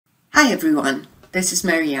Hi everyone, this is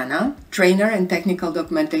Mariana, trainer and technical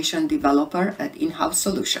documentation developer at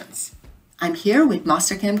InHouseSolutions. I'm here with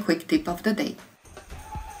Mastercam quick tip of the day.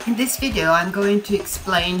 In this video, I'm going to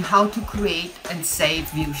explain how to create and save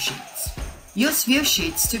view sheets. Use view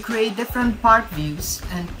sheets to create different part views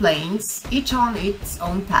and planes, each on its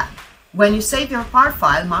own tab. When you save your part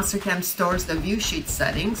file, Mastercam stores the view sheet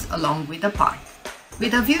settings along with the part.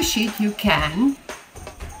 With a view sheet, you can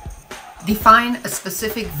define a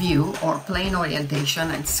specific view or plane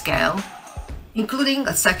orientation and scale, including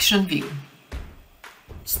a section view.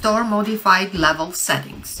 Store modified level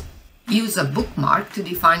settings. Use a bookmark to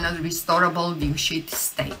define a restorable view sheet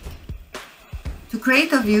state. To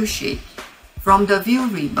create a view sheet, from the View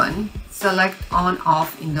ribbon, select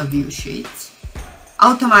On/Off in the view sheet.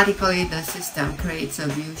 Automatically, the system creates a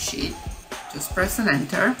view sheet. Just press and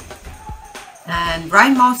enter, and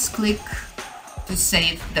right mouse click to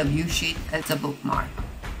save the view sheet as a bookmark.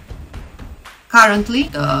 Currently,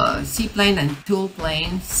 the C-plane and tool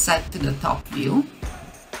plane set to the top view,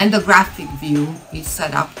 and the graphic view is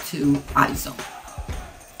set up to ISO.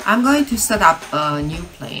 I'm going to set up a new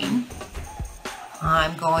plane.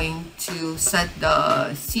 I'm going to set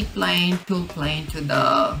the C-plane, tool plane to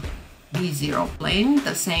the B0 plane,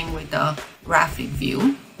 the same with the graphic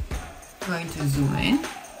view. I'm going to zoom in.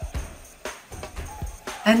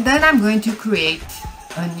 And then I'm going to create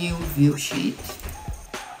a new view sheet.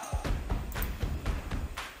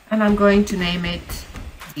 And I'm going to name it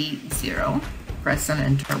B0. Press and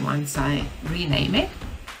enter once I rename it.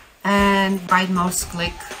 And right mouse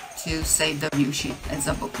click to save the view sheet as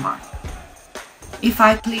a bookmark. If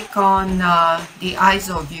I click on the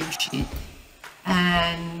ISO view sheet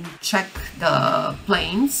and check the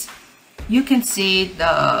planes, you can see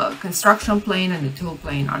the construction plane and the tool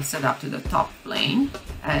plane are set up to the top plane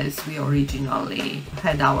as we originally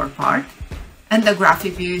had our part, and the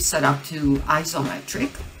graphic view is set up to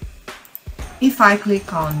isometric. If I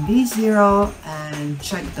click on B0 and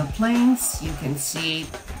check the planes, you can see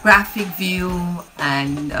graphic view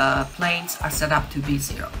and planes are set up to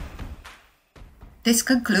B0. This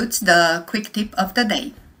concludes the quick tip of the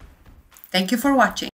day. Thank you for watching.